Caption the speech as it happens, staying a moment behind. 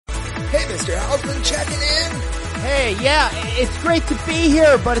Hey, Mr. Houseman, checking in? Hey, yeah, it's great to be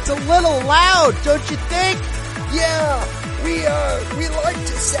here, but it's a little loud, don't you think? Yeah, we like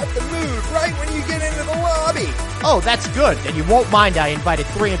to set the mood right when you get into the lobby. Oh, that's good. Then you won't mind I invited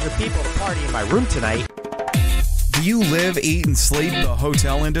 300 people to party in my room tonight. Do you live, eat, and sleep the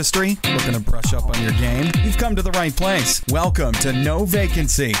hotel industry? Looking to brush up on your game? You've come to the right place. Welcome to No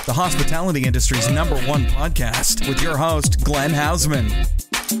Vacancy, the hospitality industry's #1 podcast, with your host, Glenn Hausman.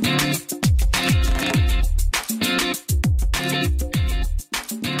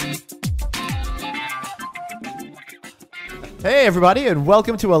 Hey, everybody, and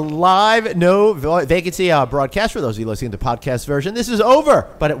welcome to a live No Vacancy broadcast. For those of you listening to the podcast version, this is over,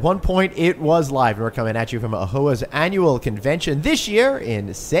 but at one point it was live. And we're coming at you from AAHOA's annual convention this year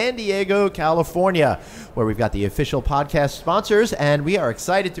in San Diego, California, where we've got the official podcast sponsors, and we are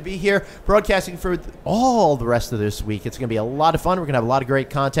excited to be here broadcasting for all the rest of this week. It's going to be a lot of fun. We're going to have a lot of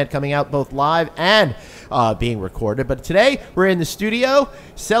great content coming out, both live and being recorded. But today, we're in the studio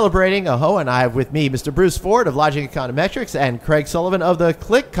celebrating AAHOA, and I have with me Mr. Bruce Ford of Logic Econometrics and Craig Sullivan of the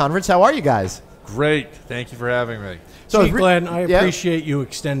CLIC conference. How are you guys? Great. Thank you for having me. So, Glenn, I appreciate you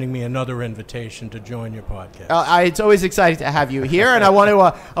extending me another invitation to join your podcast. It's always exciting to have you here, and I want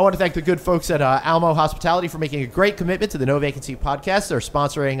to thank the good folks at Almo Hospitality for making a great commitment to the No Vacancy podcast. They're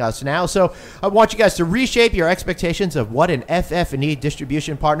sponsoring us now, so I want you guys to reshape your expectations of what an FF&E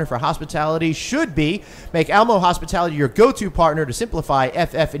distribution partner for hospitality should be. Make Almo Hospitality your go-to partner to simplify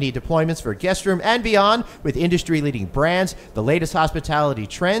FF&E deployments for guest room and beyond with industry-leading brands, the latest hospitality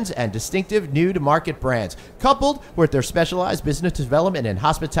trends, and distinctive new-to-market brands, coupled with their specialized business development and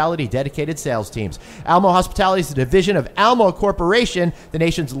hospitality dedicated sales teams. Almo Hospitality is a division of Almo Corporation, the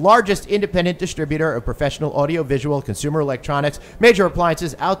nation's largest independent distributor of professional audio-visual, consumer electronics, major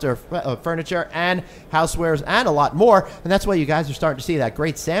appliances, outdoor furniture, and housewares, and a lot more. And that's why you guys are starting to see that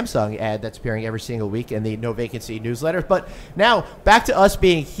great Samsung ad that's appearing every single week in the No Vacancy newsletter. But now, back to us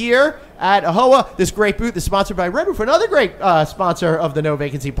being here at AAHOA. This great booth is sponsored by Red Roof, another great sponsor of the No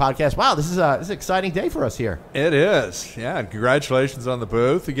Vacancy podcast. Wow, this is an exciting day for us here. It is. Yeah, and congratulations on the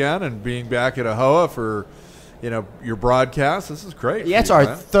booth again and being back at AAHOA for, your broadcast. This is great. Yeah, it's our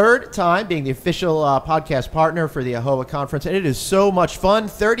third time being the official podcast partner for the AAHOA conference, and it is so much fun.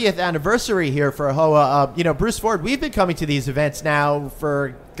 30th anniversary here for AAHOA. Bruce Ford, we've been coming to these events now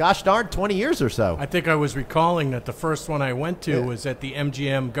for, gosh darn, 20 years or so. I think I was recalling that the first one I went to was at the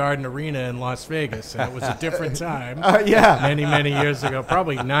MGM Garden Arena in Las Vegas, and it was a different time. Many, many years ago,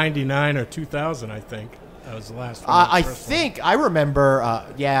 probably 99 or 2000, I think. That was the last one. I remember,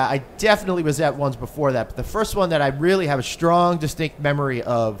 I definitely was at ones before that. But the first one that I really have a strong, distinct memory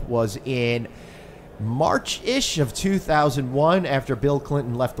of was in March-ish of 2001 after Bill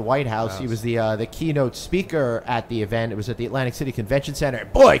Clinton left the White House. He was the keynote speaker at the event. It was at the Atlantic City Convention Center.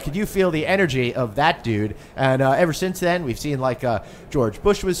 Boy, could you feel the energy of that dude. And ever since then, we've seen George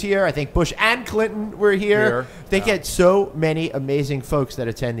Bush was here. I think Bush and Clinton were here. They get so many amazing folks that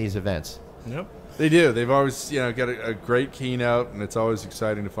attend these events. Yep. They do. They've always, got a great keynote, and it's always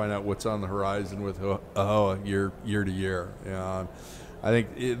exciting to find out what's on the horizon with AAHOA year to year. I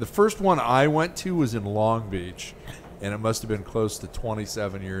think the first one I went to was in Long Beach, and it must have been close to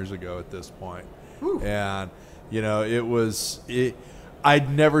 27 years ago at this point. Whew. And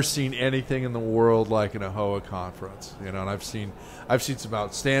I'd never seen anything in the world like an AAHOA conference. And I've seen some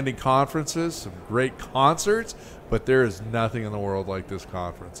outstanding conferences, some great concerts, but there is nothing in the world like this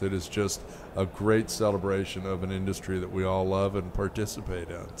conference. It is just a great celebration of an industry that we all love and participate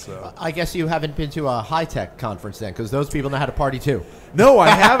in. So I guess you haven't been to a high-tech conference then, because those people know how to party too. No, I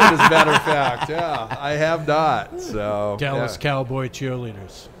haven't, as a matter of fact. Yeah, I have not. So Dallas Cowboy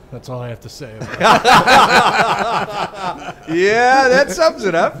cheerleaders. That's all I have to say about it. Yeah, that sums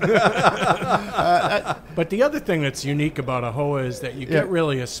it up. But the other thing that's unique about AAHOA is that you get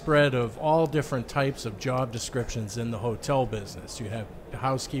really a spread of all different types of job descriptions in the hotel business. You have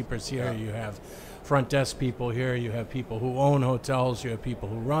housekeepers here, you have front desk people here, you have people who own hotels, you have people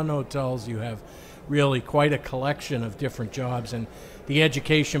who run hotels, you have really quite a collection of different jobs. And the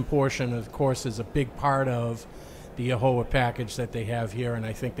education portion, of course, is a big part of the AAHOA package that they have here, and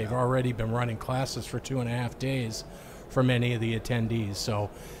I think they've already been running classes for 2.5 days for many of the attendees. So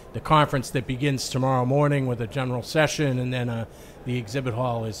the conference that begins tomorrow morning with a general session, and then the exhibit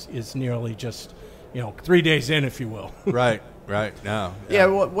hall is nearly just 3 days in, if you will. Right. No. Yeah.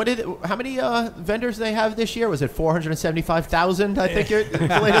 How many vendors they have this year? Was it 475,000? I think your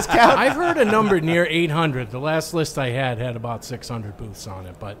latest count. I've heard a number near 800. The last list I had about 600 booths on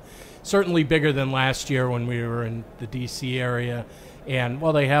it, but certainly bigger than last year when we were in the D.C. area. And,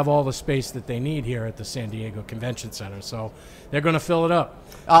 well, they have all the space that they need here at the San Diego Convention Center, so they're going to fill it up.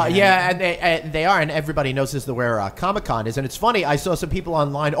 Yeah, and they are, and everybody knows this is where Comic-Con is. And it's funny, I saw some people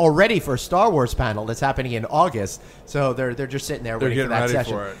online already for a Star Wars panel that's happening in August. So they're just sitting there waiting for that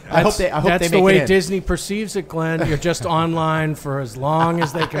session. For it. I hope that's they make the way it in. Disney perceives it, Glenn. You're just online for as long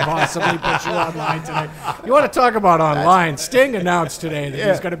as they can possibly put you online today. You want to talk about online? Sting announced today that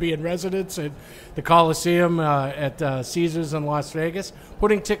he's going to be in residence at the Coliseum at Caesars in Las Vegas,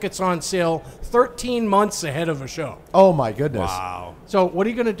 putting tickets on sale 13 months ahead of a show. Oh, my goodness. Wow. So what are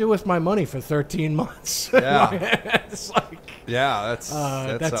you going to do with my money for 13 months? Yeah. It's like, that's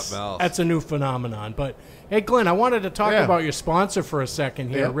something else. That's a new phenomenon. But, hey, Glenn, I wanted to talk about your sponsor for a second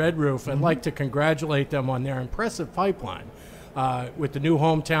here, Red Roof. I'd like to congratulate them on their impressive pipeline with the new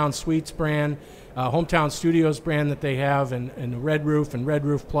Home Towne Suites brand, Home Towne Studios brand that they have, and the Red Roof and Red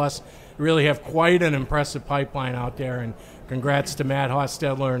Roof Plus. Really have quite an impressive pipeline out there, and congrats to Matt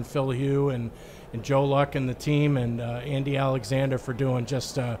Hostetler and Phil Hugh and Joe Luck and the team, and Andy Alexander for doing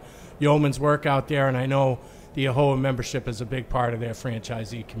just yeoman's work out there. And I know the AAHOA membership is a big part of their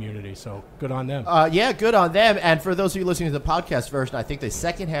franchisee community, so good on them. Yeah, good on them. And for those of you listening to the podcast version, I think the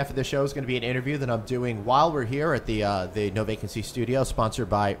second half of the show is going to be an interview that I'm doing while we're here at the No Vacancy Studio, sponsored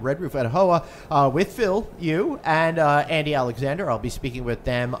by Red Roof at AAHOA, with Phil Hugh and Andy Alexander. I'll be speaking with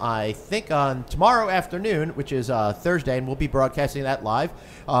them, I think, on tomorrow afternoon, which is Thursday, and we'll be broadcasting that live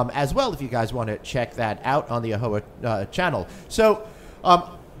as well if you guys want to check that out on the AAHOA channel. So,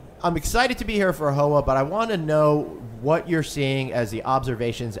 I'm excited to be here for AAHOA, but I want to know what you're seeing as the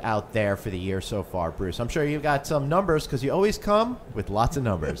observations out there for the year so far, Bruce. I'm sure you've got some numbers because you always come with lots of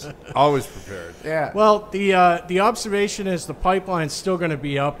numbers. Always prepared. Yeah. Well, the observation is the pipeline's still going to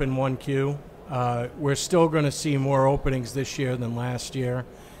be up in 1Q. We're still going to see more openings this year than last year.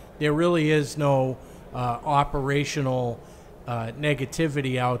 There really is no operational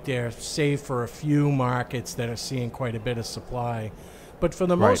negativity out there, save for a few markets that are seeing quite a bit of supply. But for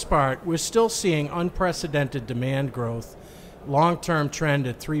the most part, we're still seeing unprecedented demand growth, long-term trend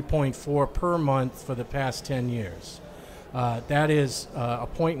at 3.4 per month for the past 10 years. That is a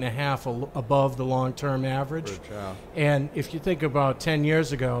 1.5 above the long-term average. And if you think about 10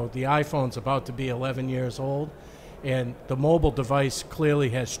 years ago, the iPhone's about to be 11 years old, and the mobile device clearly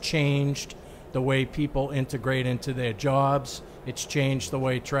has changed the way people integrate into their jobs. It's changed the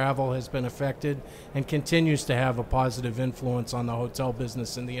way travel has been affected and continues to have a positive influence on the hotel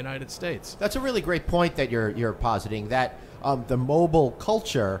business in the United States. That's a really great point that you're positing, that the mobile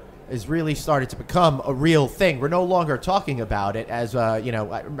culture is really started to become a real thing. We're no longer talking about it as, I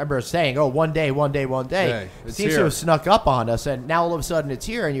remember saying, one day. It seems to have snuck up on us, and now all of a sudden it's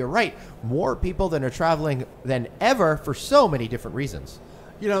here, and you're right. More people than are traveling than ever for so many different reasons.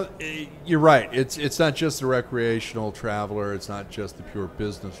 You're right. It's not just the recreational traveler. It's not just the pure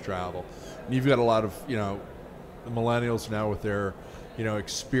business travel. And you've got a lot of, the millennials now with their,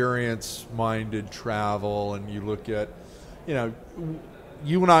 experience-minded travel. And you look at,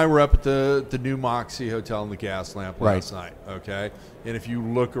 you and I were up at the new Moxie Hotel in the Gas Lamp last night, okay? And if you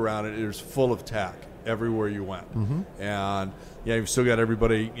look around it, it's full of tech everywhere you went. Mm-hmm. And, you've still got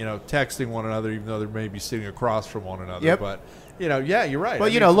everybody, texting one another, even though they may be sitting across from one another. Yep. But, you're right.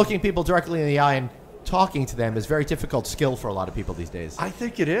 Well, looking people directly in the eye and talking to them is a very difficult skill for a lot of people these days. I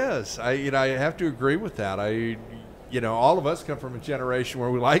think it is. I have to agree with that. All of us come from a generation where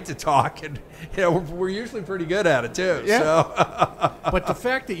we like to talk, and we're usually pretty good at it too. Yeah. So. But the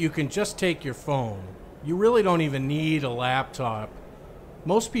fact that you can just take your phone, you really don't even need a laptop.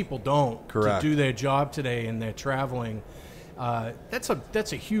 Most people don't. Correct. To do their job today, and they're traveling. That's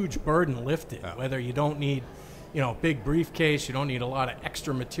a huge burden lifted. Yeah. Whether you don't need, big briefcase, you don't need a lot of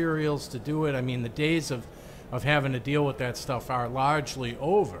extra materials to do it. I mean, the days of having to deal with that stuff are largely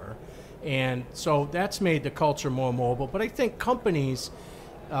over. And so that's made the culture more mobile. But I think companies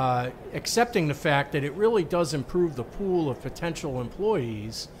accepting the fact that it really does improve the pool of potential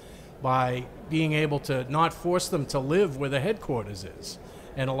employees by being able to not force them to live where the headquarters is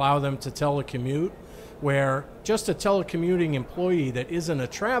and allow them to telecommute, where just a telecommuting employee that isn't a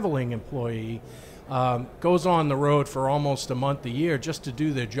traveling employee goes on the road for almost a month a year just to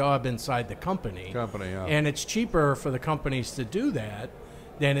do their job inside the company. Yeah. And it's cheaper for the companies to do that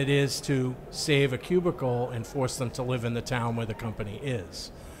than it is to save a cubicle and force them to live in the town where the company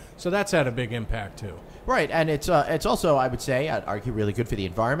is. So that's had a big impact too. Right, and it's also, I would say, I'd argue, really good for the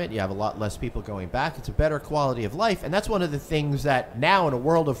environment. You have a lot less people going back. It's a better quality of life, and that's one of the things that now in a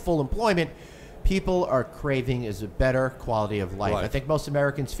world of full employment, people are craving is a better quality of life. I think most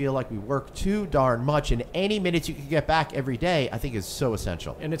Americans feel like we work too darn much, and any minutes you can get back every day, I think is so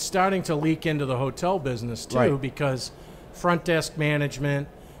essential. And it's starting to leak into the hotel business too, because front desk management,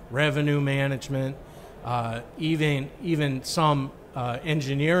 revenue management, even some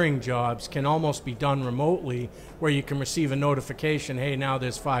engineering jobs can almost be done remotely, where you can receive a notification, hey, now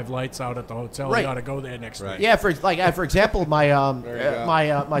there's 5 lights out at the hotel. Right. You got to go there next week. Yeah, for example,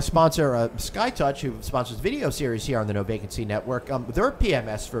 my sponsor SkyTouch, who sponsors video series here on the No Vacancy Network, their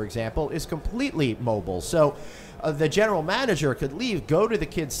PMS, for example, is completely mobile. So the general manager could leave, go to the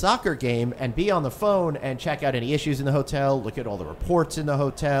kids' soccer game, and be on the phone and check out any issues in the hotel, look at all the reports in the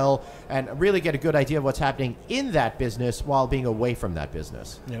hotel, and really get a good idea of what's happening in that business while being away from that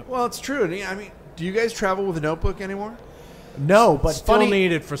business. Yeah. Well, it's true. I mean, do you guys travel with a notebook anymore? No, but Still funny,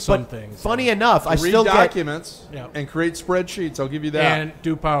 need it for some but things. Funny enough, I Read still get documents Yeah. and create spreadsheets. I'll give you that. And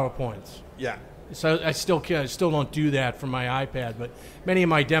do PowerPoints. Yeah. So I still don't do that from my iPad, but many of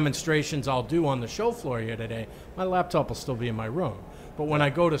my demonstrations I'll do on the show floor here today, my laptop will still be in my room. But when I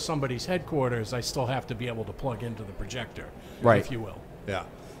go to somebody's headquarters, I still have to be able to plug into the projector, Right. if you will. Yeah.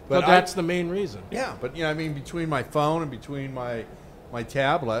 But that's the main reason. Yeah, but I mean, between my phone and between my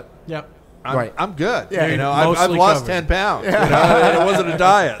tablet, Yep. I'm good. Yeah, you know, you're I've mostly lost covered. 10 pounds. You know, and it wasn't a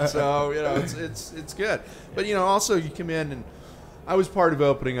diet, so it's good. But also you come in, and I was part of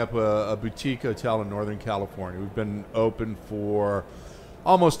opening up a boutique hotel in Northern California. We've been open for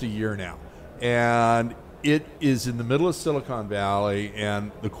almost a year now, and it is in the middle of Silicon Valley.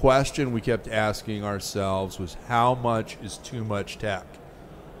 And the question we kept asking ourselves was, how much is too much tech?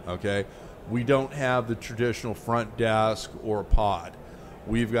 Okay, we don't have the traditional front desk or a pod.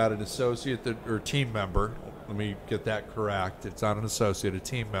 We've got an associate or team member. Let me get that correct. It's not an associate, a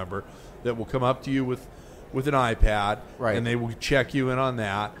team member that will come up to you with an iPad, Right. and they will check you in on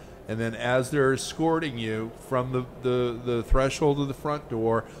that. And then as they're escorting you from the threshold of the front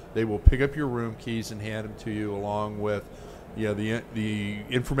door, they will pick up your room keys and hand them to you, along with the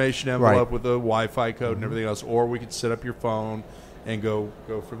information envelope Right. with the Wi-Fi code and everything else. Or we could set up your phone and go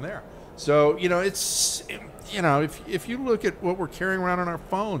from there. So it's if you look at what we're carrying around on our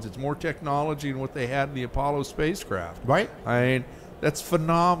phones, it's more technology than what they had in the Apollo spacecraft. Right. I mean, that's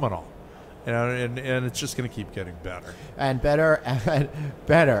phenomenal. And it's just going to keep getting better and better and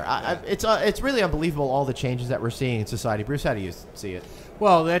better. It's really unbelievable, all the changes that we're seeing in society. Bruce, how do you see it?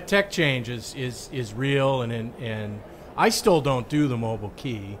 Well, that tech change is real, and I still don't do the mobile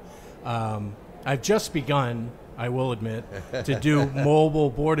key. I've just begun, I will admit, to do mobile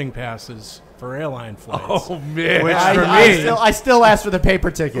boarding passes for airline flights. Oh man! Which I, for I me, still, I still ask for the paper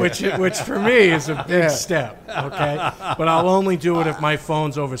ticket. which for me is a big step. Okay, but I'll only do it if my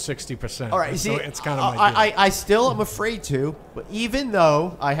phone's over 60%. All right, so see, it's kind of my deal. I still am afraid to, but even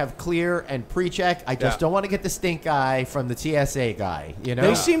though I have clear and pre-check, I just don't want to get the stink eye from the TSA guy. You know,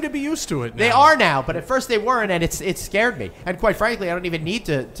 They seem to be used to it now. They are now, but at first they weren't, and it scared me. And quite frankly, I don't even need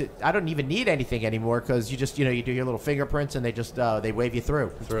I don't even need anything anymore, because you just you do your little fingerprints and they just they wave you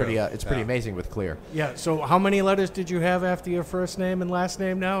through. It's pretty amazing with Clear. Yeah, so how many letters did you have after your first name and last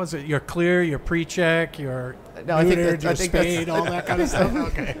name now? Is it your Clear, your pre-check, your neutered, your spade, all that kind of stuff?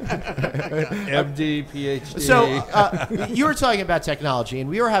 Okay. MD, PhD. So you were talking about technology, and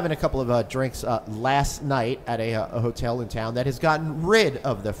we were having a couple of drinks last night at a hotel in town that has gotten rid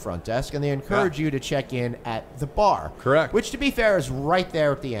of the front desk, and they encourage you to check in at the bar. Correct. Which, to be fair, is right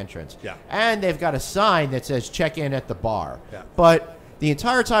there at the entrance. Yeah. And they've got a sign that says check in at the bar. Yeah. But the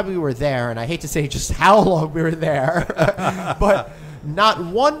entire time we were there, and I hate to say just how long we were there, but not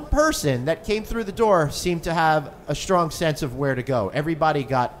one person that came through the door seemed to have a strong sense of where to go. Everybody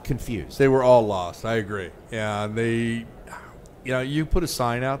got confused. They were all lost. I agree. Yeah, they, you put a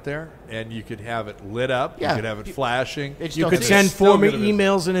sign out there, and you could have it lit up. Yeah. You could have it flashing. They just You don't could see send it. Still former gonna be-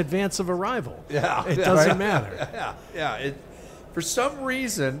 emails in advance of arrival. Yeah, It yeah, doesn't right. matter. Yeah. For some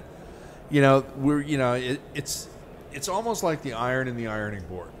reason, it's almost like the iron in the ironing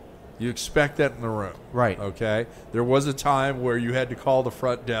board. You expect that in the room. Right. Okay? There was a time where you had to call the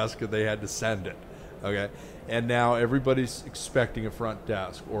front desk and they had to send it. Okay? And now everybody's expecting a front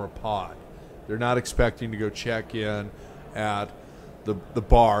desk or a pod. They're not expecting to go check in at the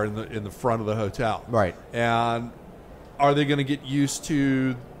bar in the front of the hotel. Right. And are they going to get used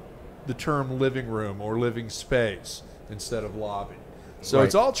to the term living room or living space instead of lobby? So Right.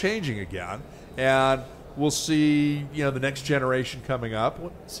 It's all changing again. And we'll see, the next generation coming up.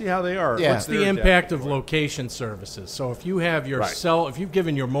 See how they are. Yeah. What's the impact of location services? So if you have your Right. if you've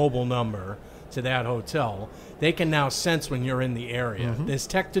given your mobile number to that hotel, they can now sense when you're in the area. There's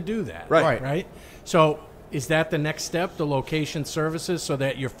tech to do that. Right. Right. So Is that the next step, the location services, so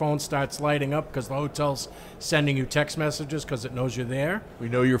that your phone starts lighting up because the hotel's sending you text messages because it knows you're there? We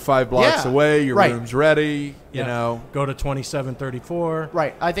know you're 5 blocks away. Your room's ready. You know, go to 2734.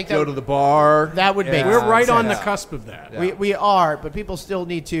 Right. I think go to the bar. That would make. We're right on the cusp of that. Yeah. We are, but people still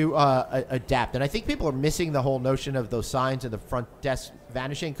need to adapt, and I think people are missing the whole notion of those signs in the front desk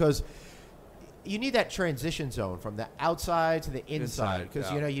vanishing because you need that transition zone from the outside to the inside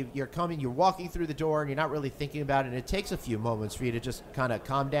because you're coming, you're walking through the door and you're not really thinking about it. And it takes a few moments for you to just kind of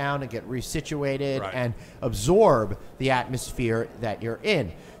calm down and get resituated and absorb the atmosphere that you're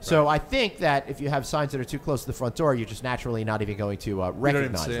in. So I think that if you have signs that are too close to the front door, you're just naturally not even going to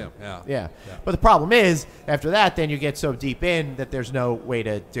recognize them. Yeah. But the problem is, after that, then you get so deep in that there's no way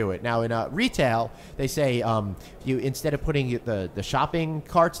to do it. Now, in retail, they say you instead of putting the shopping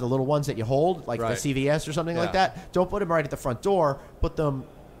carts, the little ones that you hold, like the CVS or something like that, don't put them right at the front door. Put them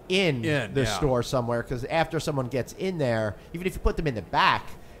in the store somewhere because after someone gets in there, even if you put them in the back,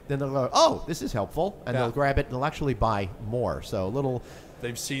 then they'll go, oh, this is helpful, and they'll grab it and they'll actually buy more. So a little...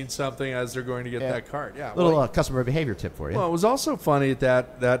 They've seen something as they're going to get that cart. Yeah, little customer behavior tip for you. Well, it was also funny at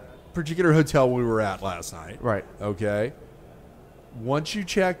that particular hotel we were at last night. Right. Okay. Once you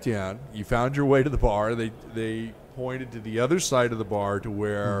checked in, you found your way to the bar. They pointed to the other side of the bar to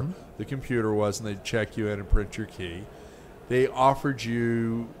where the computer was, and they'd check you in and print your key. They offered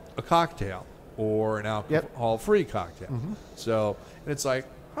you a cocktail or an alcohol-free cocktail. So, and it's like,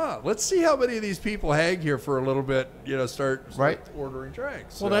 let's see how many of these people hang here for a little bit, start ordering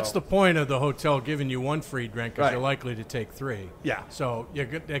drinks. Well, that's the point of the hotel giving you one free drink because you're likely to take 3. Yeah. So they're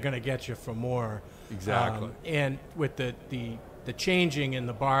going to get you for more. Exactly. And with the changing in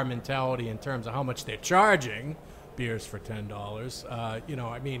the bar mentality in terms of how much they're charging beers for $10,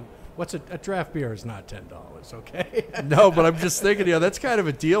 I mean, what's a draft beer is not $10, okay? No, but I'm just thinking, that's kind of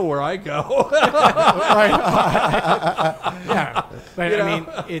a deal where I go. Yeah, but I mean,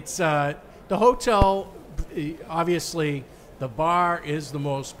 it's the hotel. Obviously, the bar is the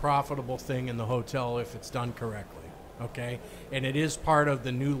most profitable thing in the hotel if it's done correctly, okay? And it is part of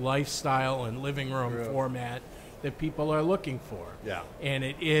the new lifestyle and living room format that people are looking for. Yeah, and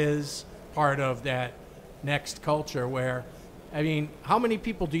it is part of that next culture where. I mean, how many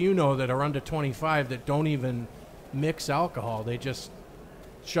people do you know that are under 25 that don't even mix alcohol? They just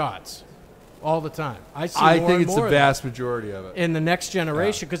shots all the time. I think it's the vast majority of it. In the next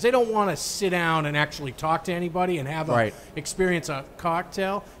generation, because they don't want to sit down and actually talk to anybody and have experience a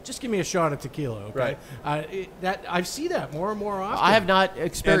cocktail. Just give me a shot of tequila, okay? I see that more and more often. I have not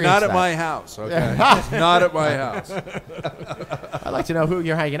experienced that. Not at my house, okay? Not at my house. I'd like to know who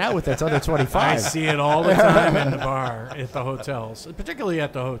you're hanging out with that's under 25. I see it all the time in the bar at the hotels, particularly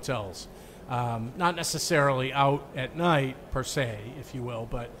at the hotels. Not necessarily out at night per se, if you will,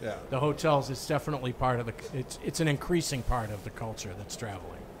 but the hotels is definitely part of it's an increasing part of the culture that's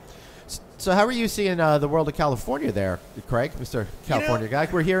traveling. So how are you seeing the world of California there, Craig, Mr. California guy?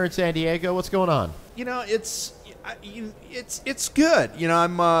 We're here in San Diego. What's going on? It's good.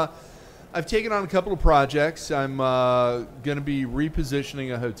 I've taken on a couple of projects. I'm going to be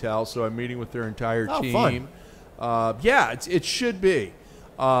repositioning a hotel, so I'm meeting with their entire team. Fun. It should be.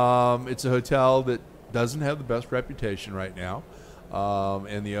 It's a hotel that doesn't have the best reputation right now,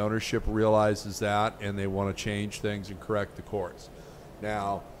 and the ownership realizes that, and they want to change things and correct the course.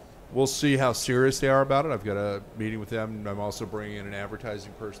 Now, we'll see how serious they are about it. I've got a meeting with them. I'm also bringing in an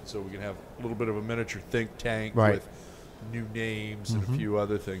advertising person so we can have a little bit of a miniature think tank with new names and a few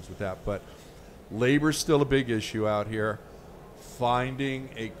other things with that. But labor's still a big issue out here. Finding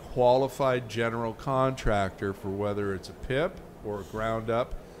a qualified general contractor for whether it's a PIP or a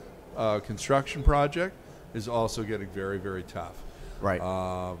ground-up construction project is also getting very, very tough. Right.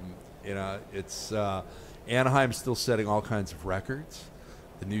 It's Anaheim's still setting all kinds of records.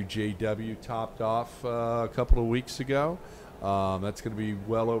 The new JW topped off a couple of weeks ago. That's going to be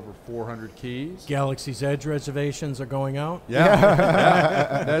well over 400 keys. Galaxy's Edge reservations are going out.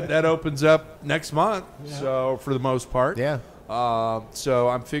 That opens up next month. So for the most part, so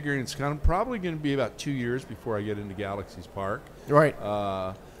I'm figuring it's probably going to be about 2 years before I get into Galaxy's Park, right?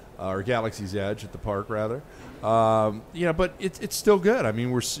 Or Galaxy's Edge at the park, rather. But it's still good. I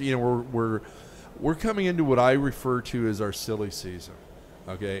mean, we're coming into what I refer to as our silly season.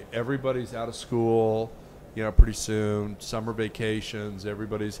 Okay, everybody's out of school. Pretty soon, summer vacations.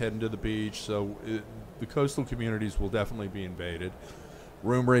 Everybody's heading to the beach, so the coastal communities will definitely be invaded.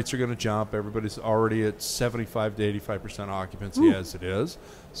 Room rates are going to jump. Everybody's already at 75 to 85% occupancy as it is.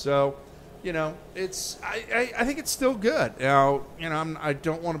 So, it's I think it's still good. Now, I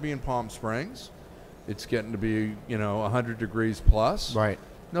don't want to be in Palm Springs. It's getting to be 100 degrees plus. Right.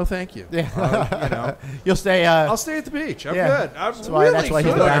 No, thank you. Yeah. You'll stay. I'll stay at the beach. I'm good. That's why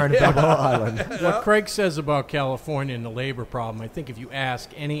he's the Baron of Balboa Island. What Craig says about California and the labor problem, I think if you ask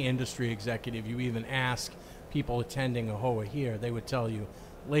any industry executive, you even ask people attending AAHOA here, they would tell you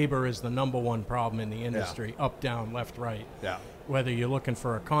labor is the number one problem in the industry, up, down, left, right. Yeah. Whether you're looking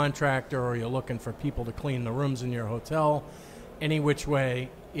for a contractor or you're looking for people to clean the rooms in your hotel, any which way,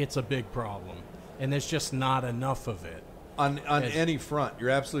 it's a big problem. And there's just not enough of it. On any front, you're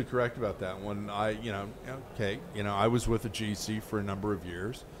absolutely correct about that. When I was with a GC for a number of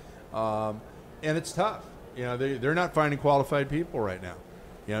years, and it's tough. They're not finding qualified people right now.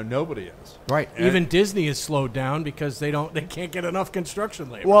 Nobody is. Right. Even Disney is slowed down because they can't get enough construction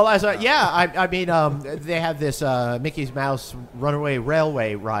labor. Well, I mean, they have this Mickey's Mouse Runaway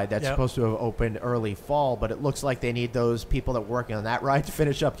Railway ride that's supposed to have opened early fall, but it looks like they need those people that were working on that ride to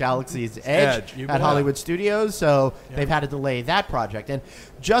finish up Galaxy's Edge at Hollywood Studios, so they've had to delay that project. And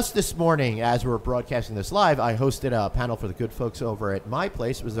just this morning, as we're broadcasting this live, I hosted a panel for the good folks over at my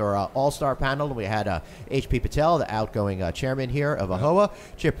place. It was their all-star panel, and we had H.P. Patel, the outgoing chairman here of AAHOA,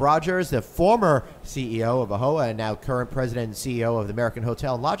 Chip Rogers, the former CEO of AAHOA and now current president and CEO of the American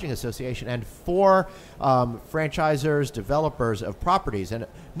Hotel and Lodging Association, and 4 franchisors, developers of properties. And a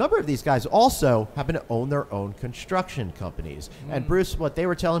number of these guys also happen to own their own construction companies. And Bruce, what they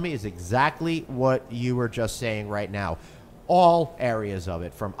were telling me is exactly what you were just saying right now. All areas of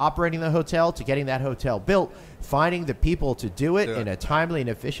it, from operating the hotel to getting that hotel built, finding the people to do it in a timely and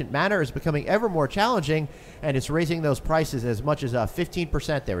efficient manner is becoming ever more challenging, and it's raising those prices as much as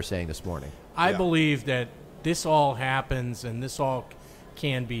 15%, they were saying this morning. I believe that this all happens and this all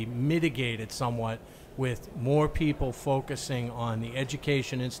can be mitigated somewhat with more people focusing on the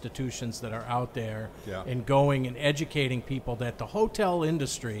education institutions that are out there and going and educating people that the hotel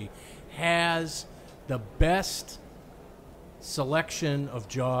industry has the best selection of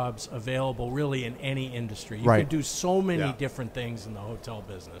jobs available really in any industry. You can do so many different things in the hotel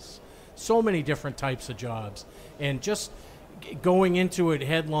business, so many different types of jobs, and just going into it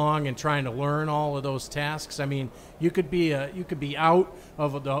headlong and trying to learn all of those tasks. I mean, you could be out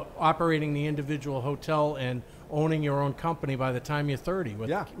of operating the individual hotel and owning your own company by the time you're 30.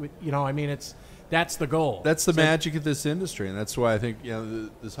 That's the goal. That's the magic of this industry, and that's why I think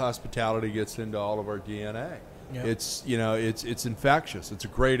this hospitality gets into all of our DNA. Yep. It's infectious. It's a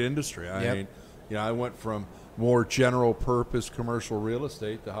great industry. I mean, I went from more general purpose commercial real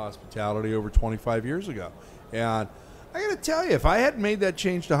estate to hospitality over 25 years ago. And I got to tell you, if I hadn't made that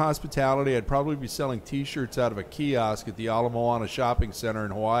change to hospitality, I'd probably be selling T-shirts out of a kiosk at the Ala Moana shopping center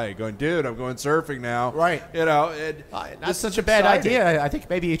in Hawaii going, dude, I'm going surfing now. Right. That's such a bad idea. I think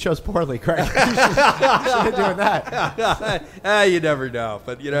maybe you chose poorly, Craig. You should have been doing that. You never know.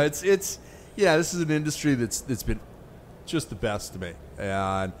 But, this is an industry that's been just the best to me,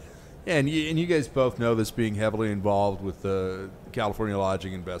 and you guys both know this, being heavily involved with the California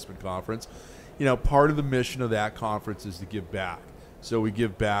Lodging Investment Conference. Part of the mission of that conference is to give back. So we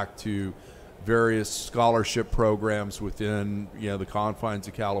give back to various scholarship programs within the confines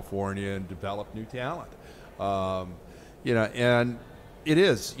of California and develop new talent. And it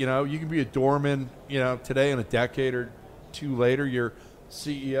is you can be a doorman today, and a decade or two later you're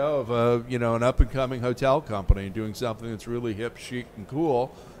CEO of an up and coming hotel company doing something that's really hip, chic, and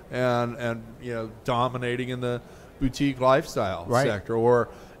cool, and dominating in the boutique lifestyle sector, or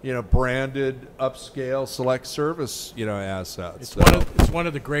branded upscale select service assets. It's one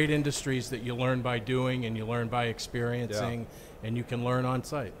of the great industries that you learn by doing and you learn by experiencing, and you can learn on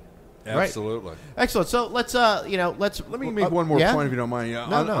site. Absolutely. Right. Excellent. So let's let me make one more point, if you don't mind.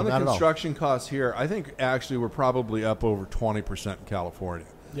 On the not construction costs here, I think actually we're probably up over 20% in California.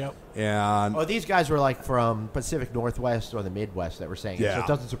 Yep. And these guys were like from Pacific Northwest or the Midwest that were saying it, so it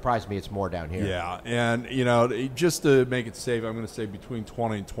doesn't surprise me it's more down here. Yeah, and just to make it safe, I'm going to say between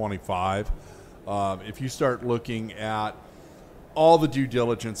 20 and 25. If you start looking at all the due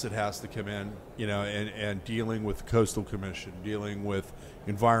diligence that has to come in, and dealing with the Coastal Commission, dealing with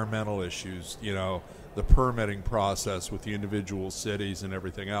environmental issues, the permitting process with the individual cities and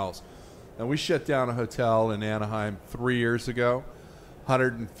everything else. And we shut down a hotel in Anaheim 3 years ago,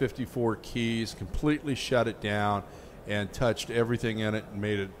 154 keys, completely shut it down and touched everything in it and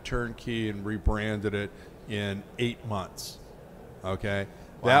made it turnkey and rebranded it in 8 months. Okay?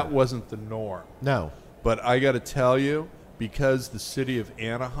 Wow. That wasn't the norm. No. But I got to tell you, because the city of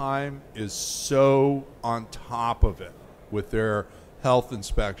Anaheim is so on top of it with their health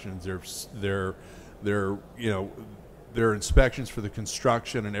inspections, their inspections for the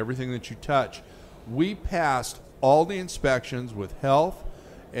construction and everything that you touch, we passed all the inspections with health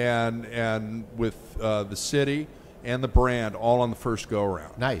and with the city and the brand all on the first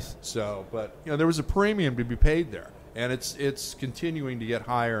go-around. Nice. So, but there was a premium to be paid there, and it's continuing to get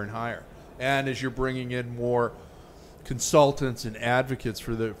higher and higher. And as you're bringing in more consultants and advocates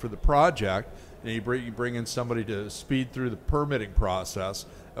for the project, and you bring in somebody to speed through the permitting process.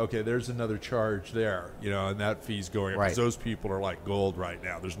 Okay, there's another charge there, and that fee's going up because those people are like gold right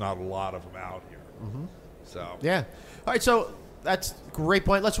now. There's not a lot of them out here. Mm-hmm. So yeah, all right. So that's a great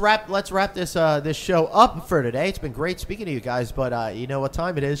point. Let's wrap this this show up for today. It's been great speaking to you guys, but you know what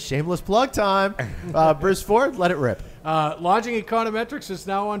time it is? Shameless plug time. Bruce Ford, let it rip. Lodging Econometrics is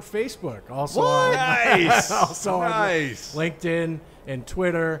now on Facebook. Also nice. Also nice. on LinkedIn and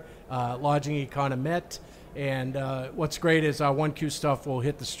Twitter. Lodging Economet. And what's great is our 1Q stuff will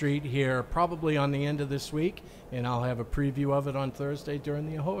hit the street here probably on the end of this week, and I'll have a preview of it on Thursday during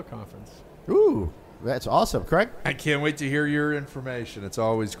the AAHOA conference. Ooh, that's awesome. Craig? I can't wait to hear your information. It's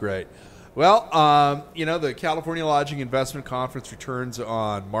always great. Well, the California Lodging Investment Conference returns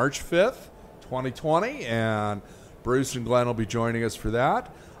on March 5th, 2020, and Bruce and Glenn will be joining us for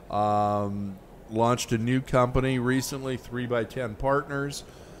that. Launched a new company recently, 3x10 Partners.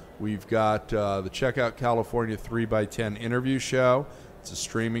 We've got the Checkout California 3x10 interview show. It's a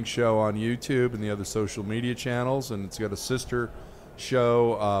streaming show on YouTube and the other social media channels, and it's got a sister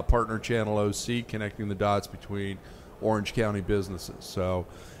show, partner channel OC, connecting the dots between Orange County businesses. So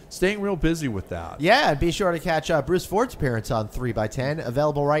staying real busy with that. Yeah, and be sure to catch Bruce Ford's appearance on 3x10,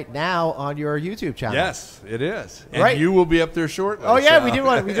 available right now on your YouTube channel. Yes, it is. And you will be up there shortly. Oh, yeah, we did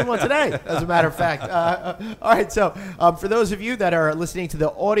one today, as a matter of fact. All right, so for those of you that are listening to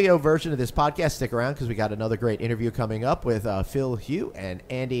the audio version of this podcast, stick around because we got another great interview coming up with Phil Hugh and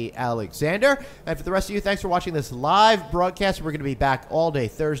Andy Alexander. And for the rest of you, thanks for watching this live broadcast. We're going to be back all day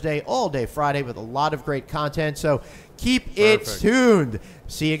Thursday, all day Friday with a lot of great content. So keep it tuned.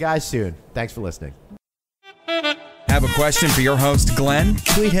 See you guys soon. Thanks for listening. Have a question for your host, Glenn?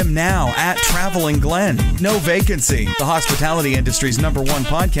 Tweet him now at Traveling Glenn. No Vacancy, the hospitality industry's #1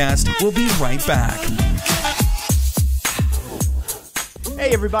 podcast. We'll be right back.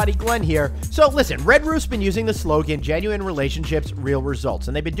 Hey everybody, Glenn here. So listen, Red Roof's been using the slogan, genuine relationships, real results,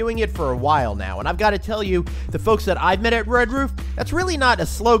 and they've been doing it for a while now. And I've got to tell you, the folks that I've met at Red Roof, that's really not a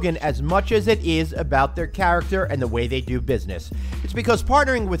slogan as much as it is about their character and the way they do business. It's because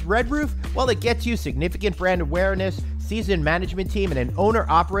partnering with Red Roof, well, it gets you significant brand awareness, seasoned management team, and an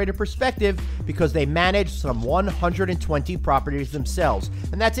owner-operator perspective because they manage some 120 properties themselves.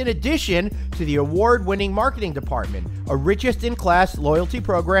 And that's in addition to the award-winning marketing department, a richest-in-class loyalty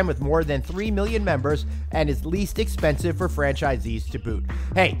program with more than 3 million members, and is least expensive for franchisees to boot.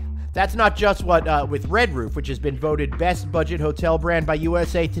 Hey, that's not just what with Red Roof, which has been voted best budget hotel brand by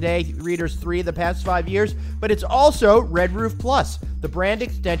USA Today readers 3 of the past 5 years, but it's also Red Roof Plus, the brand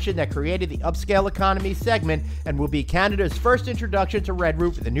extension that created the upscale economy segment and will be Canada's first introduction to Red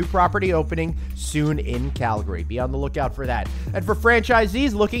Roof with a new property opening soon in Calgary. Be on the lookout for that. And for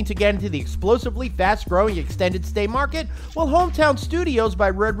franchisees looking to get into the explosively fast-growing extended stay market, well, Home Towne Studios by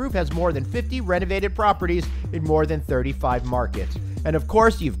Red Roof has more than 50 renovated properties in more than 35 markets. And of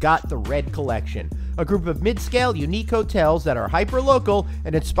course, you've got the Red Collection, a group of mid-scale, unique hotels that are hyper-local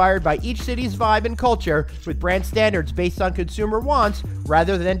and inspired by each city's vibe and culture with brand standards based on consumer wants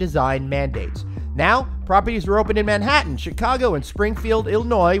rather than design mandates. Now, properties are open in Manhattan, Chicago, and Springfield,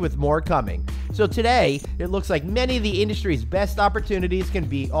 Illinois, with more coming. So today, it looks like many of the industry's best opportunities can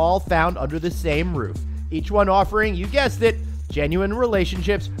be all found under the same roof, each one offering, you guessed it, genuine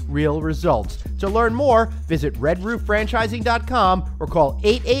relationships, real results. To learn more, visit redrooffranchising.com or call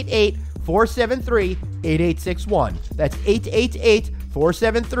 888-473-8861. That's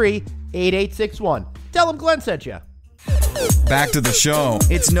 888-473-8861. Tell them Glenn sent you. Back to the show.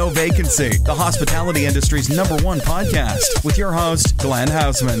 It's No Vacancy, the hospitality industry's #1 podcast with your host, Glenn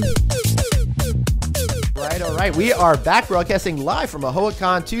Hausman. All right. We are back broadcasting live from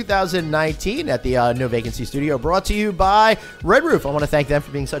AAHOACon 2019 at the No Vacancy studio, brought to you by Red Roof. I want to thank them for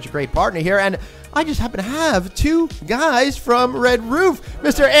being such a great partner here. And I just happen to have 2 guys from Red Roof.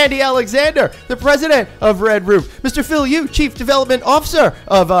 Mr. Andy Alexander, the president of Red Roof. Mr. Phil Hugh, chief development officer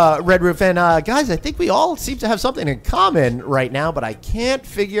of Red Roof. And guys, I think we all seem to have something in common right now, but I can't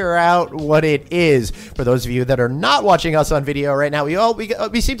figure out what it is. For those of you that are not watching us on video right now,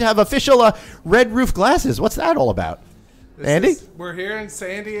 we seem to have official Red Roof glasses. What's that all about? Andy? We're here in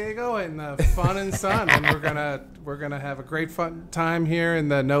San Diego in the fun and sun, and we're going to we're going to have a great fun time here in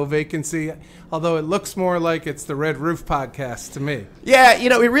the No Vacancy, although it looks more like it's the Red Roof podcast to me. Yeah,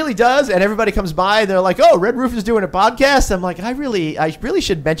 it really does. And everybody comes by and they're like, oh, Red Roof is doing a podcast. I'm like, I really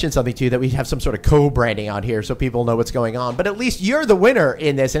should mention something to you, that we have some sort of co-branding on here so people know what's going on. But at least you're the winner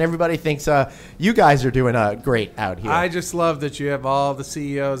in this, and everybody thinks you guys are doing great out here. I just love that you have all the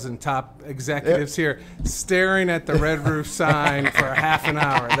CEOs and top executives here staring at the Red Roof sign for a half an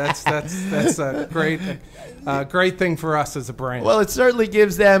hour. That's a great thing for us as a brand. Well, it certainly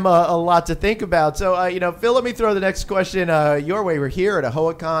gives them a lot to think about. So, Phil, let me throw the next question your way. We're here at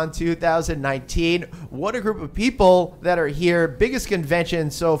AAHOACon 2019. What a group of people that are here. Biggest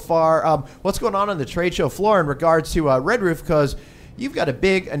convention so far. What's going on the trade show floor in regards to Red Roof? Because you've got a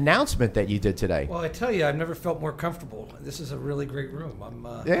big announcement that you did today. Well, I tell you, I've never felt more comfortable. This is a really great room. I'm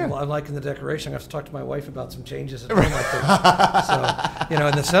liking the decoration. I have to talk to my wife about some changes at home, I think. So,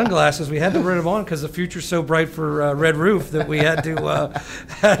 and the sunglasses, we had to put them on because the future's so bright for Red Roof that we had to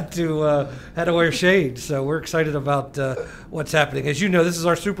wear shades. So we're excited about what's happening. As you know, this is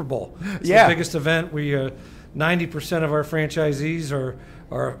our Super Bowl. It's the biggest event. We 90% of our franchisees are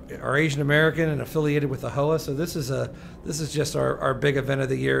Asian American and affiliated with AAHOA. So this is just our big event of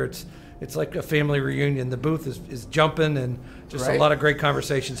the year. It's like a family reunion. The booth is jumping and just a lot of great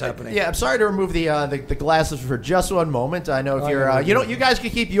conversations happening. Yeah, I'm sorry to remove the glasses for just one moment. I know if you're you guys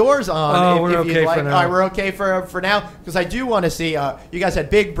can keep yours on. Oh, we're okay for now. All right, we're okay for now, because I do want to see. You guys had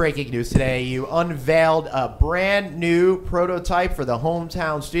big breaking news today. You unveiled a brand new prototype for the Home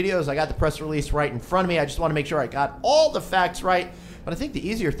Towne Studios. I got the press release right in front of me. I just want to make sure I got all the facts right. But I think the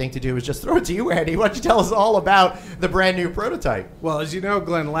easier thing to do is just throw it to you, Andy. Why don't you tell us all about the brand new prototype? Well, as you know,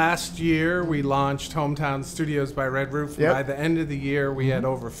 Glenn, last year we launched Home Towne Studios by Red Roof. Yep. By the end of the year, we had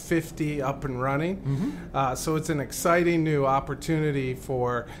over 50 up and running. So it's an exciting new opportunity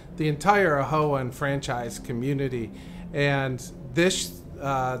for the entire AAHOA and franchise community. And this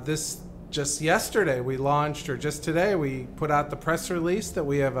just yesterday we launched, or just today we put out the press release that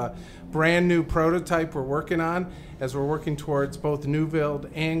we have a brand new prototype we're working on, as we're working towards both new build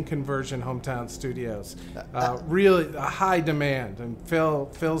and conversion Home Towne Studios. Really a high demand, and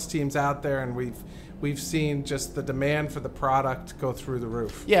Phil's team's out there, and we've seen just the demand for the product go through the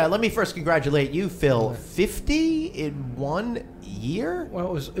roof. Yeah, let me first congratulate you, Phil. 50 in 1 year?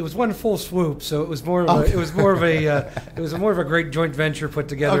 Well, it was one full swoop, so it was more of a great joint venture put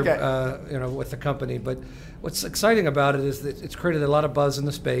together, with the company. But what's exciting about it is that it's created a lot of buzz in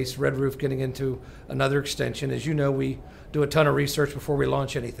the space. Red Roof getting into another extension. As you know, we do a ton of research before we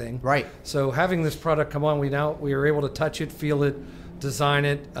launch anything. Right. So having this product come on, we are able to touch it, feel it, design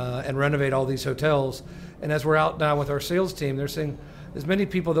it, and renovate all these hotels. And as we're out now with our sales team, they're saying there's many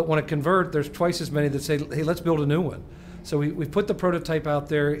people that want to convert. There's twice as many that say, hey, let's build a new one. So we put the prototype out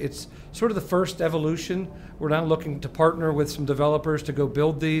there. It's sort of the first evolution. We're now looking to partner with some developers to go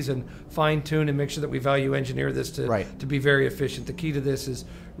build these and fine-tune and make sure that we value engineer this to be very efficient. The key to this is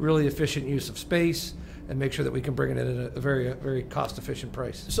really efficient use of space, and make sure that we can bring it in at a very, very cost-efficient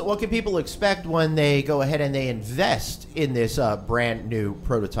price. So what can people expect when they go ahead and they invest in this brand new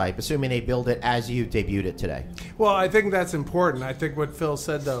prototype, assuming they build it as you debuted it today? Well, I think that's important. I think what Phil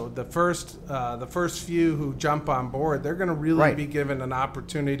said, though, the first few who jump on board, they're going to really be given an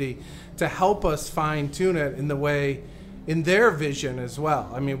opportunity to help us fine-tune it in their vision as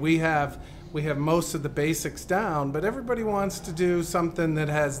well. I mean, we have most of the basics down, but everybody wants to do something that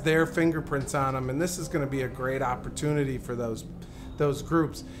has their fingerprints on them, and this is going to be a great opportunity for those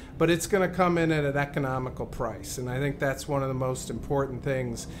groups. But it's going to come in at an economical price, and I think that's one of the most important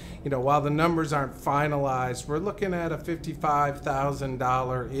things. While the numbers aren't finalized, we're looking at a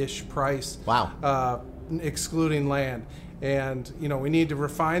 $55,000-ish price. Wow. Excluding land. And, we need to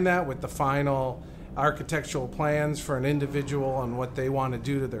refine that with the final architectural plans for an individual and what they want to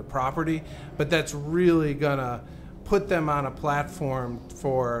do to their property, but that's really gonna put them on a platform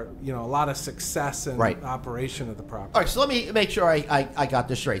for a lot of success in operation of the property. All right, so let me make sure I got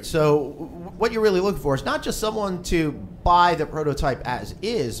this straight. So what you're really looking for is not just someone to buy the prototype as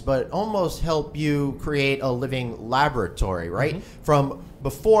is, but almost help you create a living laboratory, right? From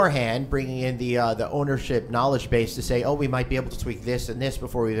beforehand, bringing in the ownership knowledge base to say, oh, we might be able to tweak this and this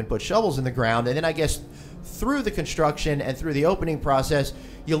before we even put shovels in the ground. And then I guess through the construction and through the opening process,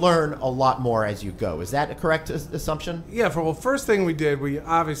 you learn a lot more as you go. Is that a correct assumption? Yeah, first thing we did, we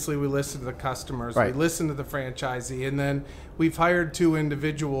listened to the customers, we listened to the franchisee, and then we've hired 2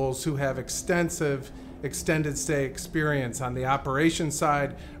 individuals who have extensive extended stay experience on the operations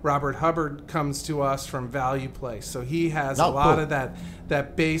side. Robert Hubbard comes to us from Value Place, so he has a lot of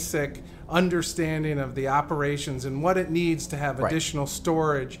that basic understanding of the operations and what it needs to have additional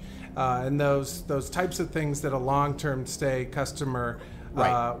storage and those types of things that a long-term stay customer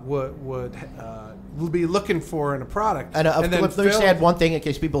would be looking for in a product. And let me just add one thing in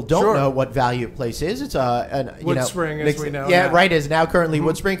case people don't know what Value Place is. It's Woodspring, as we know. Yeah, now. Right. Is now currently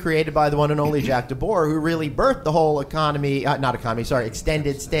Woodspring, created by the one and only Jack DeBoer, who really birthed the whole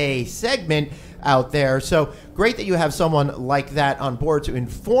extended stay segment out there. So great that you have someone like that on board to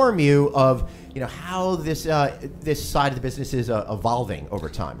inform you of how this side of the business is evolving over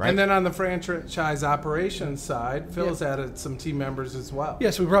time, right? And then on the franchise operations side, Phil's added some team members as well.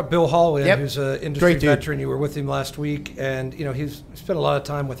 Yes, we brought Bill Hall in, who's an industry veteran. You were with him last week, and he's spent a lot of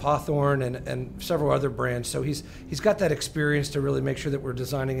time with Hawthorne and several other brands. So he's got that experience to really make sure that we're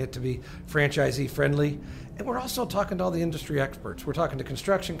designing it to be franchisee friendly. And we're also talking to all the industry experts. We're talking to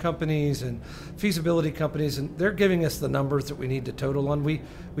construction companies and feasibility companies, and they're giving us the numbers that we need to total on. We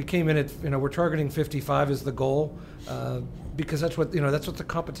came in at, we're targeting 55 as the goal, because that's what the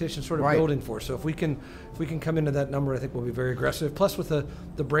competition's sort of building for. So if we can come into that number, I think we'll be very aggressive. Plus with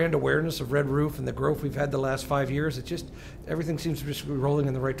the brand awareness of Red Roof and the growth we've had the last 5 years, everything seems to just be rolling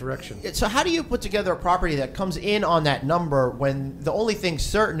in the right direction. So how do you put together a property that comes in on that number when the only thing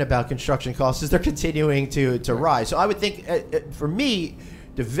certain about construction costs is they're continuing to rise? So I would think, for me,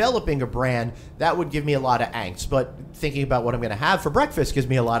 developing a brand, that would give me a lot of angst. But thinking about what I'm going to have for breakfast gives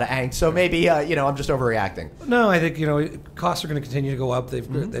me a lot of angst. So maybe, I'm just overreacting. No, I think, costs are going to continue to go up.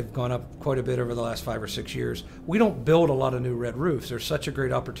 They've gone up quite a bit over the last 5 or 6 years. We don't build a lot of new red roofs. There's such a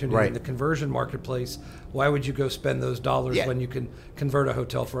great opportunity in the conversion marketplace. Why would you go spend those dollars when you can convert a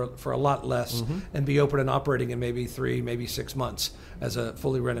hotel for a lot less and be open and operating in maybe 3, maybe 6 months as a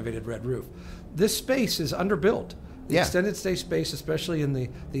fully renovated red roof? This space is underbuilt. The extended stay space, especially in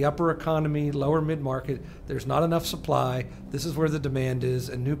the upper economy, lower mid-market, there's not enough supply. This is where the demand is,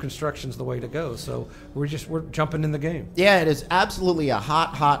 and new construction's the way to go. So we're jumping in the game. Yeah, it is absolutely a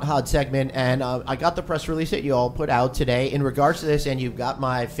hot segment, and I got the press release that you all put out today in regards to this, and you've got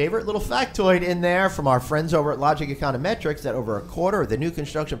my favorite little factoid in there from our friends over at Logic Econometrics that over a quarter of the new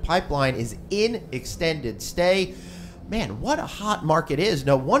construction pipeline is in extended stay. Man, what a hot market is.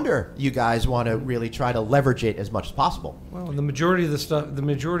 No wonder you guys want to really try to leverage it as much as possible. Well, the majority of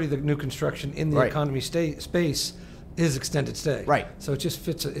the new construction in the economy space is extended stay. Right. So it just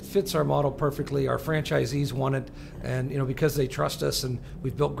fits our model perfectly. Our franchisees want it, and because they trust us and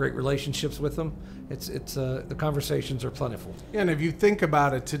we've built great relationships with them, the conversations are plentiful. And if you think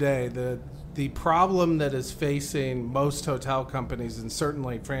about it today, the problem that is facing most hotel companies and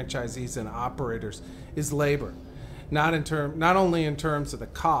certainly franchisees and operators is labor. Not only in terms of the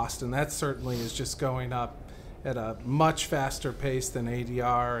cost, and that certainly is just going up at a much faster pace than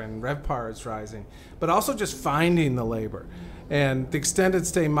ADR and RevPAR is rising, but also just finding the labor. And the extended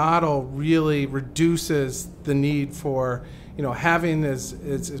stay model really reduces the need for having this,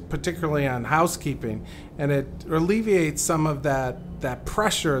 particularly on housekeeping, and it alleviates some of that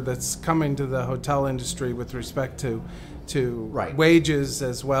pressure that's coming to the hotel industry with respect to wages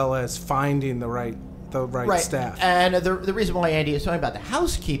as well as finding the right staff. And the reason why Andy is talking about the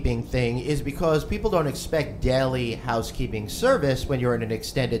housekeeping thing is because people don't expect daily housekeeping service when you're in an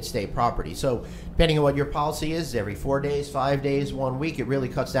extended stay property. So depending on what your policy is, every 4 days, 5 days, 1 week, it really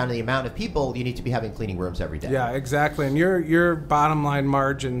cuts down to the amount of people you need to be having cleaning rooms every day. Yeah, exactly. And your bottom line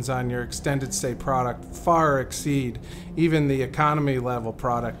margins on your extended stay product far exceed even the economy level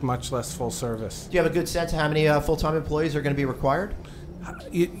product, much less full service. Do you have a good sense of how many full-time employees are going to be required?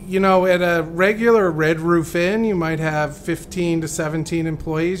 At a regular Red Roof Inn, you might have 15 to 17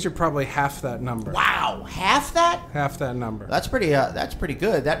 employees. You're probably half that number. Wow, half that? Half that number. That's pretty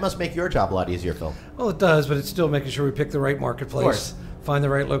good. That must make your job a lot easier, Phil. Well, it does, but it's still making sure we pick the right marketplace. Of course. Find the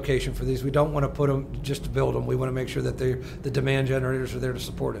right location for these. We don't want to put them just to build them. We want to make sure that the demand generators are there to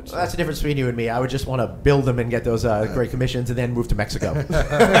support it. So. Well, that's the difference between you and me. I would just want to build them and get those great commissions and then move to Mexico.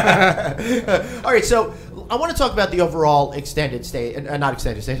 All right, so I want to talk about the overall extended stay, not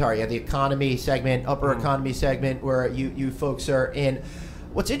extended stay, sorry, the economy segment, upper economy segment where you folks are in.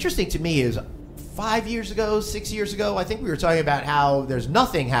 What's interesting to me is 5 years ago, 6 years ago, I think we were talking about how there's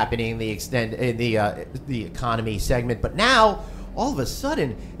nothing happening in the economy segment, but now all of a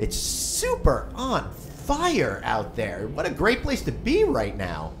sudden, it's super on fire out there. What a great place to be right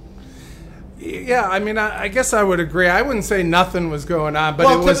now. Yeah, I mean, I guess I would agree. I wouldn't say nothing was going on,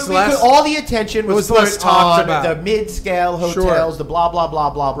 but it was less. All the attention was less put talked on about the mid-scale hotels, the blah, blah,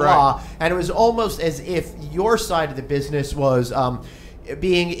 blah, blah, blah. And it was almost as if your side of the business was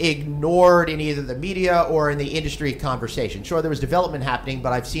being ignored in either the media or in the industry conversation. Sure, there was development happening,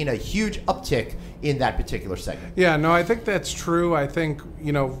 but I've seen a huge uptick in that particular segment. Yeah, no, I think that's true. I think,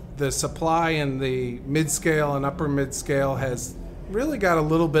 the supply in the mid-scale and upper mid-scale has really got a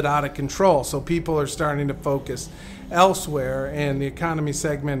little bit out of control. So people are starting to focus elsewhere, and the economy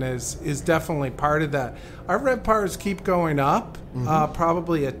segment is definitely part of that. Our RevPARs keep going up,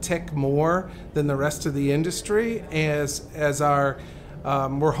 probably a tick more than the rest of the industry, as our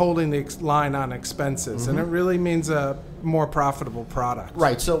we're holding the line on expenses, and it really means a more profitable product.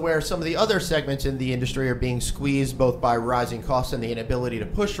 Right. So where some of the other segments in the industry are being squeezed both by rising costs and the inability to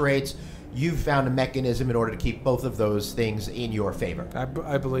push rates, you've found a mechanism in order to keep both of those things in your favor.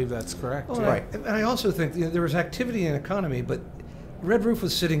 I believe that's correct. Well, Right. And I also think there was activity in economy, but Red Roof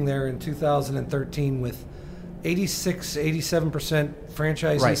was sitting there in 2013 with 86, 87%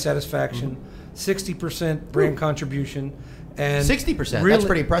 franchisee satisfaction, 60% brand contribution, and 60%. That's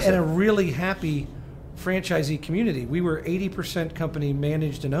pretty impressive. And a really happy franchisee community. We were 80% company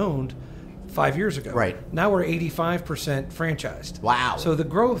managed and owned 5 years ago. Right. Now we're 85% franchised. Wow. So the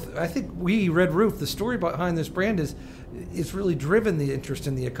growth, I think Red Roof, the story behind this brand is it's really driven the interest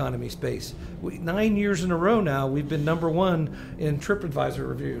in the economy space. 9 years in a row now, we've been number one in TripAdvisor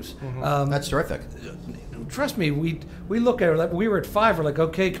reviews. That's terrific. Trust me, we look at it like we were at 5. We're like,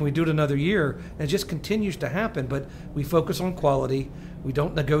 okay, can we do it another year? And it just continues to happen. But we focus on quality. We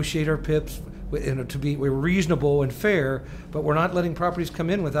don't negotiate our PIPs. We're reasonable and fair, but we're not letting properties come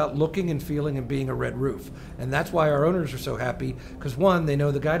in without looking and feeling and being a Red Roof. And that's why our owners are so happy, because 1, they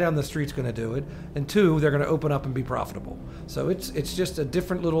know the guy down the street's going to do it, and 2, they're going to open up and be profitable. So it's just a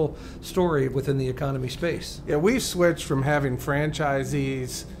different little story within the economy space. Yeah, we've switched from having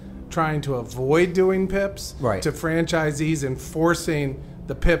franchisees trying to avoid doing PIPs to franchisees enforcing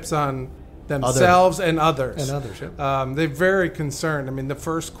the PIPs on themselves and others. They're very concerned. I mean, the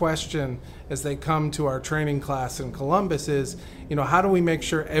first question as they come to our training class in Columbus is, how do we make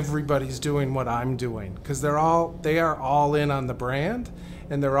sure everybody's doing what I'm doing? Because they are all in on the brand,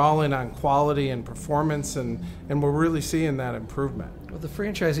 and they're all in on quality and performance, and we're really seeing that improvement. Well, the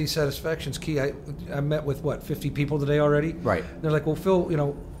franchisee satisfaction's key. I met with 50 people today already. Right. And they're like, well, Phil,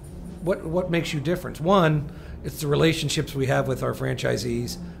 what makes you different? 1, it's the relationships we have with our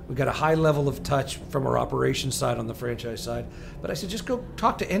franchisees. We've got a high level of touch from our operations side on the franchise side. But I said, just go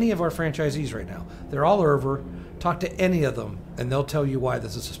talk to any of our franchisees right now. They're all over. Talk to any of them, and they'll tell you why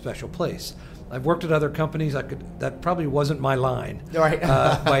this is a special place. I've worked at other companies. That probably wasn't my line, right.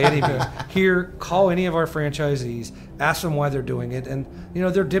 By any means. Here, call any of our franchisees, ask them why they're doing it, and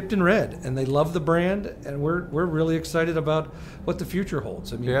they're dipped in red, and they love the brand, and we're really excited about what the future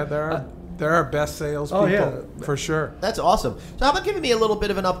holds. I mean, they're our best salespeople, for sure. That's awesome. So how about giving me a little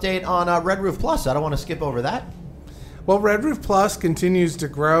bit of an update on Red Roof Plus? I don't want to skip over that. Well, Red Roof Plus continues to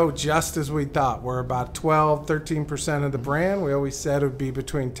grow just as we thought. We're about 13% of the brand. We always said it would be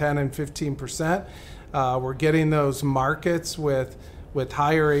between 10 and 15%. We're getting those markets with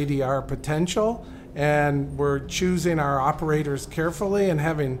higher ADR potential, and we're choosing our operators carefully and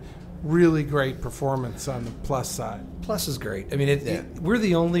having really great performance on the Plus side. Plus is great. I mean, we're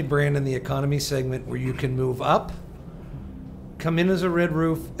the only brand in the economy segment where you can move up, come in as a Red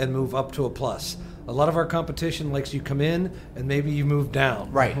Roof, and move up to a Plus. A lot of our competition likes you come in and maybe you move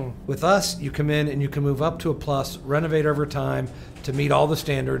down. Right. With us, you come in and you can move up to a Plus, renovate over time to meet all the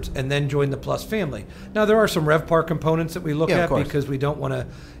standards, and then join the Plus family. Now, there are some RevPAR components that we look at because we don't want to,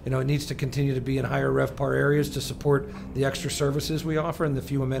 it needs to continue to be in higher RevPAR areas to support the extra services we offer and the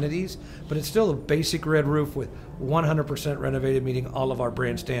few amenities. But it's still a basic Red Roof with 100% renovated, meeting all of our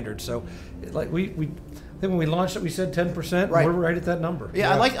brand standards. So, like I think when we launched it, we said 10%. Right. We're right at that number.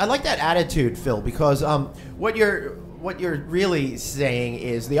 Yeah, I like that attitude, Phil, because what you're really saying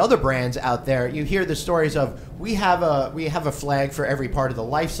is the other brands out there. You hear the stories of we have a flag for every part of the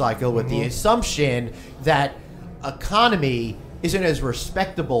life cycle, with the assumption that economy isn't as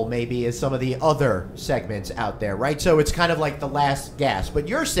respectable maybe as some of the other segments out there, right? So it's kind of like the last gasp. But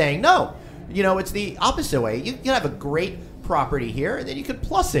you're saying no. It's the opposite way. You can have a great property here, and then you could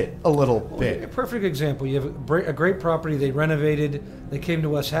plus it a little bit. A perfect example. You have a great property. They renovated. They came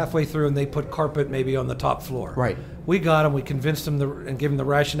to us halfway through, and they put carpet maybe on the top floor. Right. We got them. We convinced them and gave them the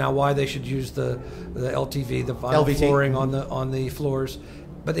rationale why they should use the LTV, the vinyl LVT. flooring on the floors,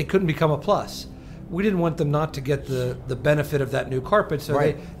 but they couldn't become a plus. We didn't want them not to get the benefit of that new carpet,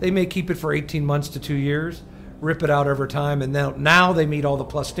 so they may keep it for 18 months to 2 years, rip it out over time, and now they meet all the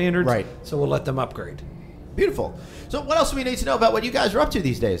plus standards. Right. So we'll let them upgrade. Beautiful. So what else do we need to know about what you guys are up to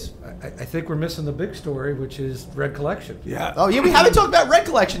these days? I think we're missing the big story, which is Red Collection. Yeah. Oh, yeah, we haven't talked about Red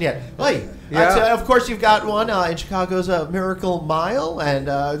Collection yet. Hey, Yeah. of course, you've got one in Chicago's Miracle Mile, and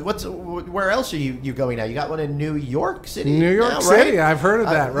where else are you going now? You got one in New York City. New York now, City. right? I've heard of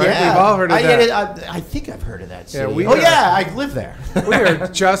that, right? Yeah. We've all heard of that. I think I've heard of that Yeah, city. we are- I live there. We are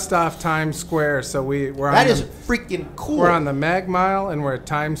just off Times Square, so we're on That the, is freaking cool. we're on the Mag Mile, and we're at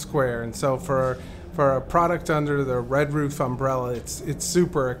Times Square, and so for a product under the Red Roof umbrella, it's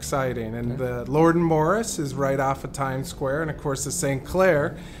super exciting. And the Lord & Morris is right off of Times Square, and of course the St.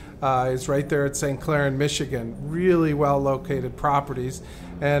 Clair is right there at St. Clair in Michigan. Really well located properties.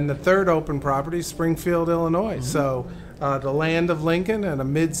 And the third open property is Springfield, Illinois. Mm-hmm. So the land of Lincoln and a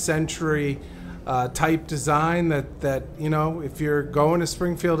mid-century type design that if you're going to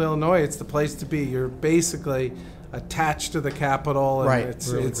Springfield, Illinois, it's the place to be. You're basically attached to the Capitol, and Right.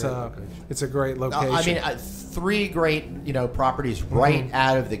 it's a great location. I mean, three great properties right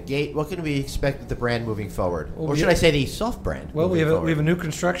out of the gate. What can we expect with the brand moving forward, or should I say the soft brand? Well, we moving have forward? a new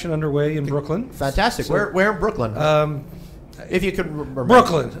construction underway in Brooklyn. Fantastic. So- Where in Brooklyn? If you can remember.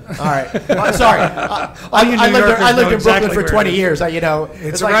 Brooklyn. All right. Sorry. I New lived in Yorkers know Brooklyn exactly for where 20 it is. years.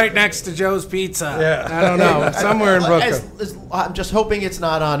 it's like- right next to Joe's Pizza. Yeah. I don't know. Somewhere in Brooklyn. I'm just hoping it's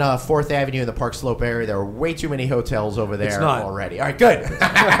not on 4th Avenue in the Park Slope area. There are way too many hotels over there not. already. All right, good.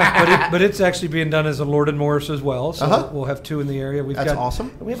 but it's actually being done as a Lord & Morris as well. So we'll have two in the area. That's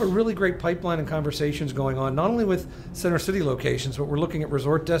awesome. We have a really great pipeline and conversations going on, not only with Center City locations, but we're looking at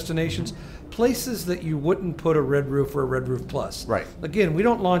resort destinations, places that you wouldn't put a Red Roof or a Red Roof Plus. Right. Again, we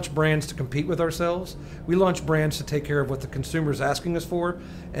don't launch brands to compete with ourselves. We launch brands to take care of what the consumer is asking us for.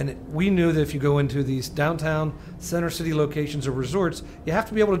 And we knew that if you go into these downtown Center City locations or resorts, you have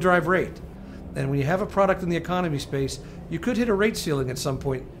to be able to drive rate. And when you have a product in the economy space, you could hit a rate ceiling at some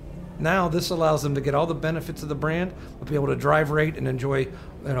point. Now this allows them to get all the benefits of the brand, but be able to drive rate and enjoy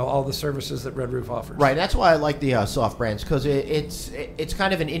all the services that Red Roof offers. Right. That's why I like the soft brands, because it's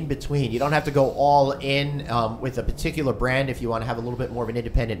kind of an in-between. You don't have to go all in with a particular brand if you want to have a little bit more of an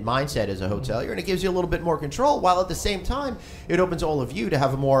independent mindset as a hotelier, and it gives you a little bit more control, while at the same time it opens all of you to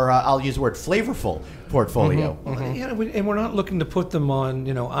have a more, I'll use the word, flavorful portfolio. Yeah, and we're not looking to put them on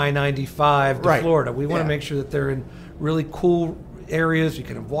I-95 to Right. Florida. We want Yeah. to make sure that they're in really cool areas. You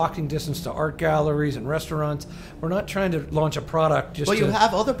can have walking distance to art galleries and restaurants. We're not trying to launch a product just Well, to... you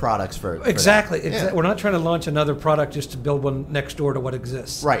have other products for Exactly. that. Yeah. We're not trying to launch another product just to build one next door to what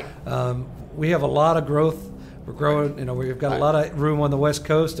exists. Right. We have a lot of growth. We're growing. We've got a lot of room on the West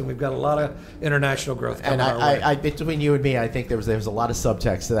Coast, and we've got a lot of international growth coming And our way. I between you and me, I think there was a lot of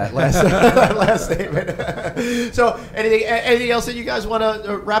subtext to that last that last statement. So, anything else that you guys want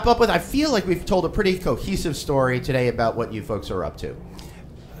to wrap up with? I feel like we've told a pretty cohesive story today about what you folks are up to.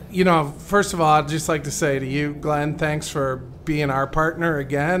 First of all, I'd just like to say to you, Glenn, thanks for being our partner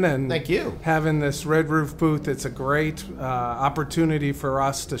again, and Thank you. having this Red Roof booth. It's a great opportunity for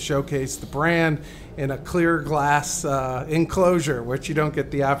us to showcase the brand in a clear glass enclosure, which you don't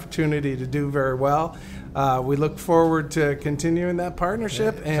get the opportunity to do very well. We look forward to continuing that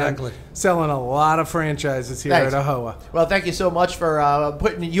partnership and selling a lot of franchises here at AAHOA. Well, thank you so much for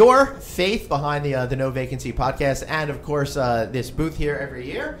putting your faith behind the No Vacancy podcast, and of course this booth here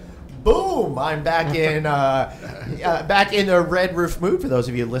every year. Boom! I'm back in the Red Roof mood. For those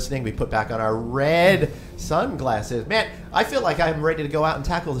of you listening, we put back on our red sunglasses. Man, I feel like I'm ready to go out and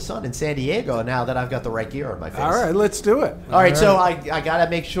tackle the sun in San Diego now that I've got the right gear on my face. All right, let's do it. All right, so I got to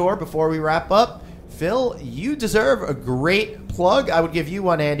make sure before we wrap up, Phil, you deserve a great plug. I would give you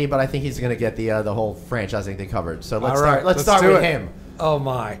one, Andy, but I think he's going to get the whole franchising thing covered. So let's start with him. Oh,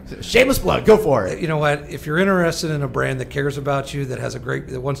 my. Shameless plug. Go for it. You know what? If you're interested in a brand that cares about you,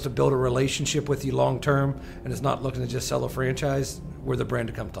 that wants to build a relationship with you long term, and is not looking to just sell a franchise, we're the brand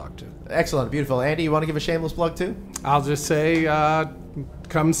to come talk to. Excellent. Beautiful. Andy, you want to give a shameless plug too? I'll just say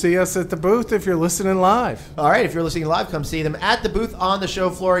come see us at the booth if you're listening live. All right. If you're listening live, come see them at the booth on the show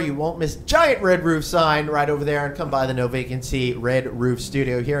floor. You won't miss giant Red Roof sign right over there, and come by the No Vacancy Red Roof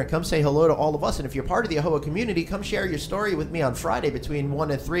Studio here and come say hello to all of us. And if you're part of the AAHOA community, come share your story with me on Friday between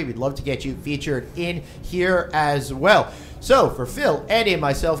 1 and 3. We'd love to get you featured in here as well. So for Phil, Andy, and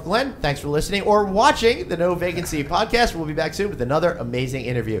myself, Glenn, thanks for listening or watching the No Vacancy podcast. We'll be back soon with another amazing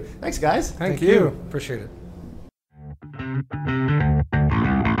interview. Thanks, guys. Thank you. Appreciate it.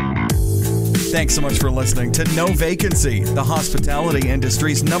 Thanks so much for listening to No Vacancy, the hospitality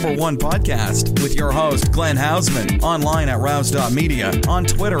industry's #1 podcast, with your host, Glenn Hausman, online at rouse.media, on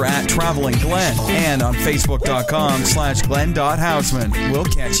Twitter at Traveling Glenn, and on Facebook.com/Glenn.Hausman. We'll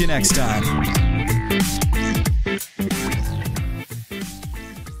catch you next time.